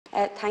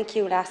Thank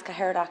you, Laska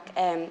Herdock.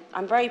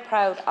 I'm very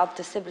proud of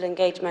the Civil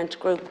Engagement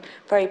Group,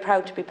 very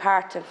proud to be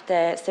part of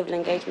the Civil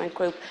Engagement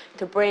Group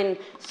to bring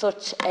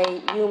such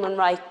a human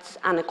rights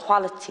and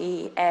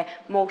equality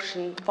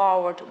motion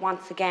forward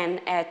once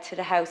again to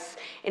the House.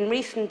 In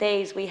recent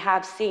days, we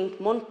have seen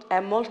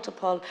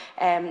multiple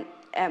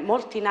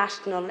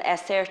multinational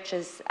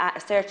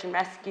search and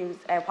rescues,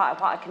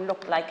 what it can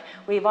look like.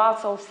 We've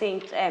also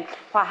seen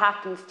what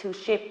happens to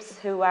ships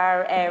who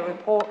are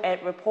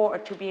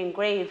reported to be in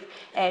grave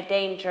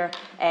danger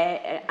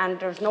and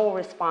there's no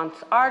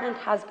response. Ireland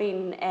has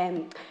been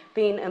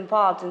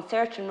involved in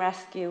search and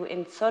rescue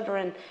in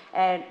southern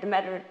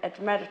the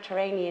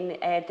Mediterranean,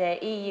 the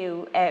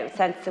EU,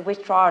 since the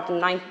withdrawal in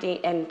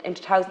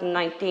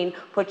 2019,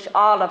 which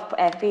all of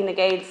Fine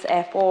Gael's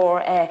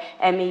 4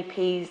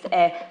 MEPs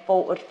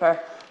voted for.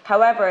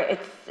 However,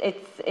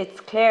 it's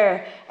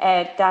clear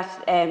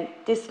that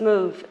this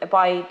move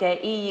by the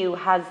EU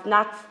has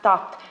not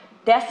stopped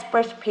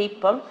desperate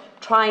people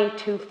trying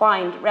to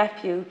find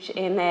refuge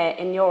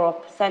in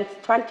Europe. Since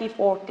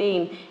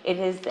 2014, it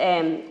is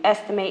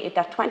estimated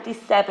that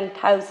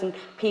 27,000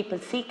 people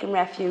seeking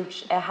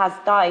refuge has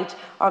died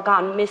or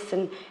gone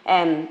missing.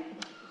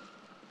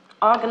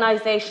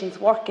 Organisations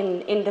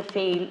working in the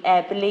field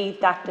believe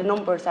that the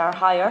numbers are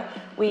higher.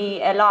 We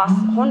lost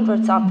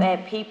hundreds of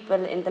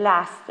people in the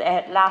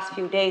last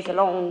few days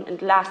alone. In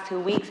the last 2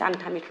 weeks,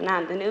 anytime you turn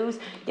on the news,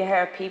 you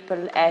hear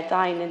people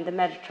dying in the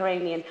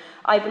Mediterranean.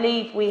 I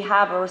believe we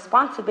have a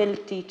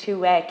responsibility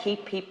to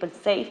keep people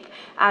safe,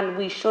 and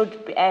we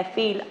should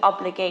feel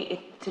obligated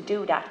to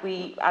do that.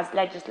 We, as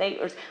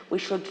legislators, we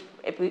should.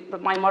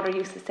 My mother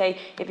used to say,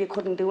 if you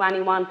couldn't do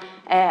anyone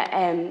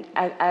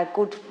a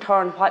good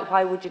turn,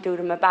 why would you do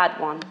them a bad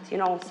one? You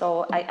know.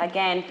 So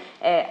again,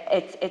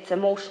 it's a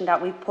motion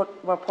that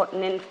we're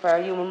putting in for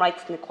human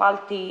rights and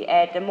equality.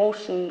 The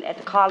motion,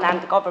 the call on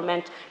the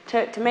government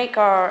to make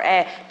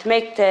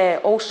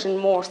the ocean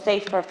more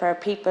safer for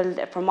people,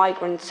 for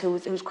migrants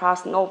who's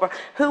crossing over.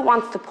 Who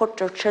wants to put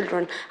their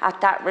children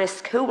at that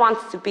risk? Who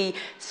wants to be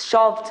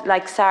shoved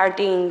like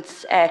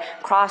sardines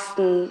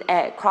crossing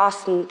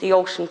the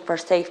ocean for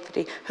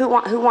safety? Who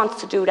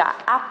wants to do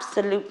that?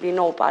 Absolutely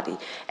nobody.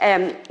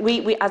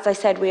 We, as I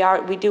said,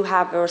 we do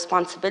have a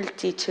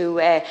responsibility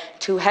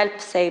to help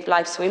save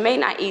lives. So we may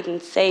not even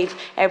save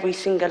every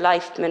single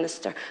life,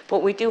 Minister,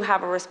 but we do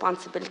have a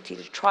responsibility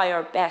to try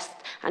our best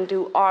and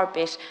do our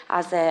bit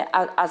as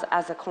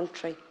a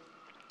country.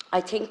 I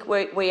think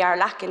we are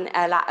lacking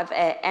a lot of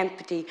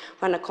empathy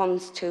when it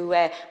comes to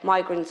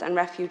migrants and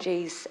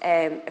refugees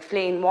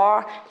fleeing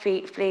war,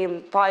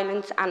 fleeing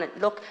violence. And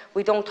look,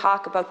 we don't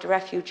talk about the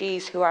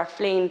refugees who are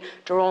fleeing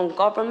their own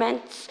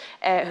governments,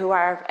 who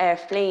are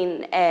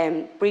fleeing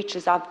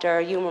breaches of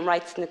their human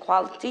rights and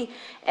equality.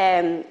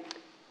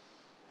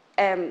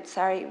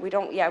 We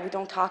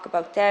don't talk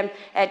about them.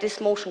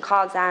 This motion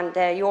calls on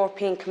the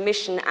European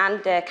Commission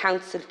and the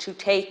Council to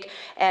take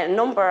a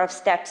number of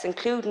steps,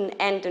 including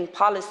ending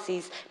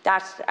policies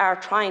that are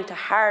trying to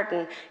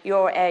harden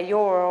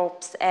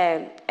Europe's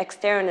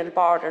external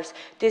borders.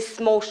 This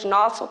motion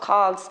also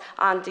calls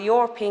on the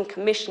European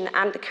Commission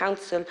and the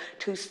Council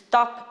to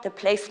stop the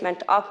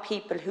placement of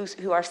people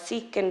who are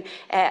seeking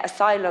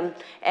asylum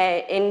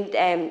in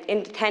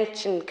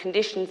detention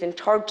conditions in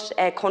third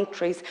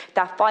countries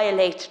that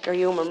violate their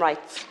human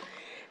rights.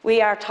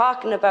 We are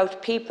talking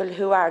about people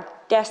who are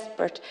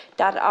desperate,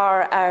 that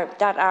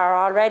are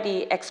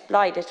already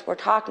exploited. We're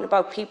talking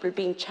about people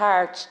being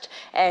charged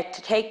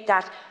to take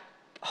that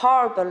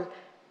horrible,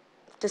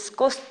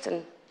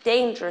 disgusting,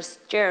 dangerous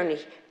journey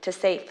to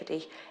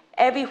safety.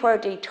 Everywhere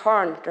they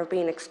turn, they're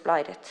being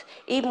exploited.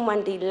 Even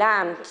when they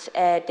land,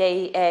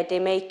 they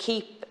may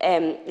keep.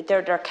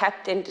 They're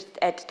kept in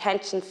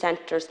detention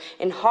centres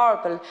in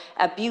horrible,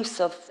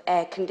 abusive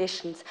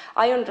conditions.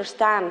 I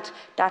understand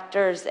that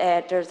there's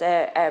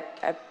a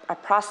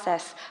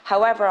process.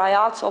 However, I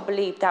also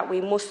believe that we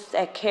must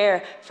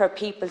care for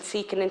people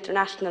seeking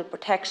international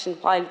protection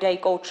while they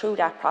go through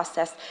that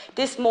process.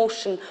 This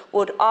motion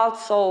would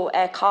also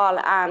call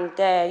on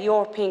the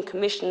European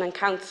Commission and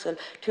Council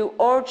to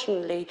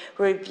urgently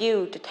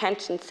review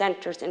detention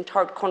centres in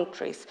third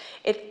countries.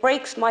 It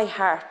breaks my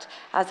heart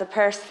as a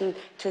person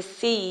to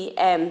see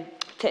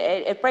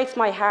it breaks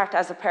my heart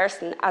as a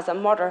person, as a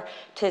mother,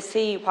 to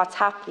see what's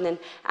happening,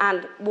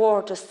 and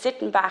we're just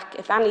sitting back.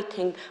 If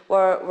anything,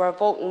 we're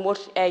voting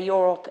with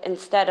Europe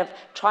instead of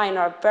trying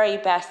our very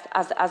best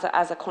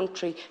as a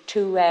country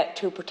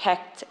to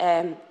protect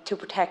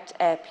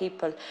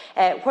people.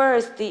 Where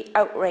is the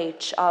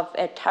outrage of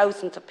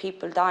thousands of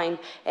people dying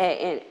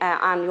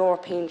on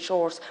European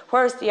shores?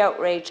 Where is the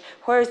outrage?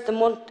 Where is the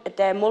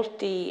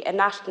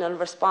multinational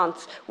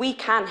response? We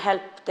can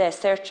help the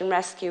search and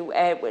rescue,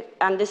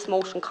 and this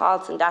motion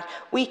calls on that.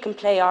 We can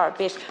play our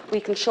bit. We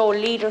can show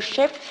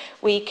leadership.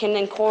 We can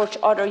encourage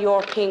other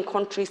European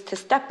countries to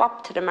step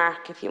up to the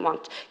mark, if you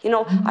want. You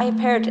know, I have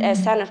heard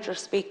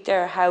senators speak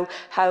there how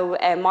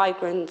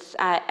migrants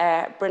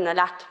bring a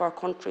lot to our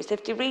countries.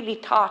 If they really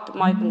thought that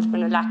migrants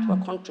bring a lot to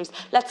our countries,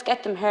 let's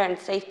get them here in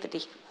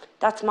safety.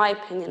 That's my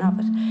opinion of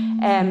it.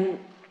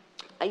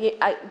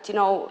 you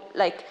know,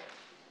 like,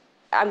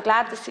 I'm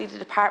glad to see the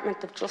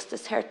Department of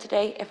Justice here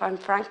today, if I'm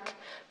frank,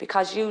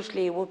 because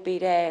usually it would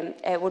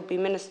be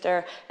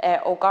Minister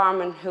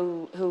O'Gorman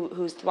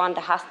who's the one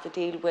that has to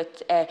deal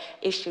with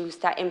issues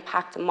that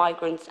impact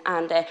migrants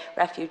and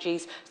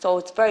refugees. So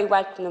it's very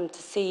welcome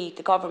to see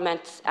the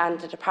government and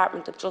the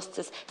Department of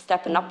Justice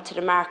stepping up to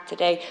the mark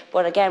today.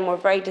 But again, we're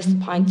very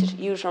disappointed.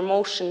 Your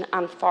motion,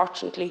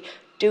 unfortunately,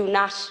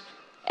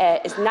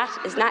 is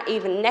not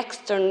even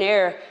next or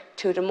near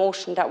to the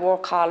motion that we're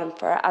calling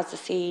for as the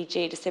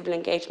CEG, the Civil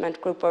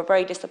Engagement Group. We're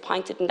very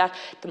disappointed in that.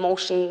 The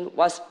motion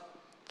was,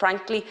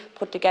 frankly,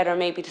 put together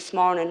maybe this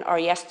morning or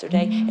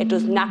yesterday. It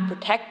does not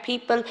protect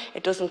people.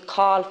 It doesn't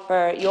call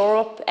for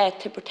Europe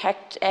to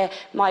protect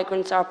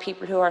migrants or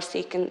people who are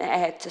seeking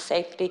to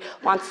safety.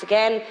 Once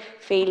again,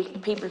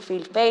 people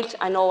feel failed.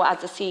 I know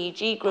as a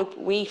CEG group,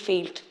 we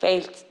feel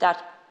failed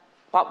that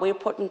what we're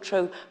putting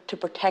through to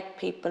protect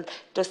people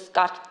just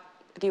got,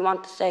 do you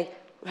want to say,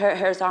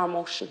 here's our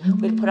motion.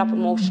 We'll put up a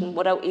motion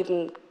without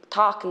even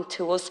talking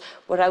to us,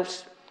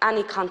 without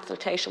any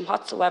consultation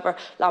whatsoever,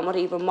 along with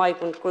even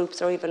migrant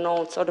groups or even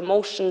known. So the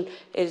motion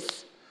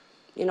is,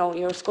 you know,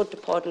 you're as good to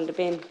put in the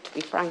bin, to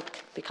be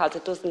frank, because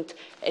it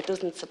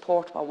doesn't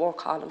support what we're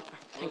calling for.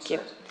 Thank you.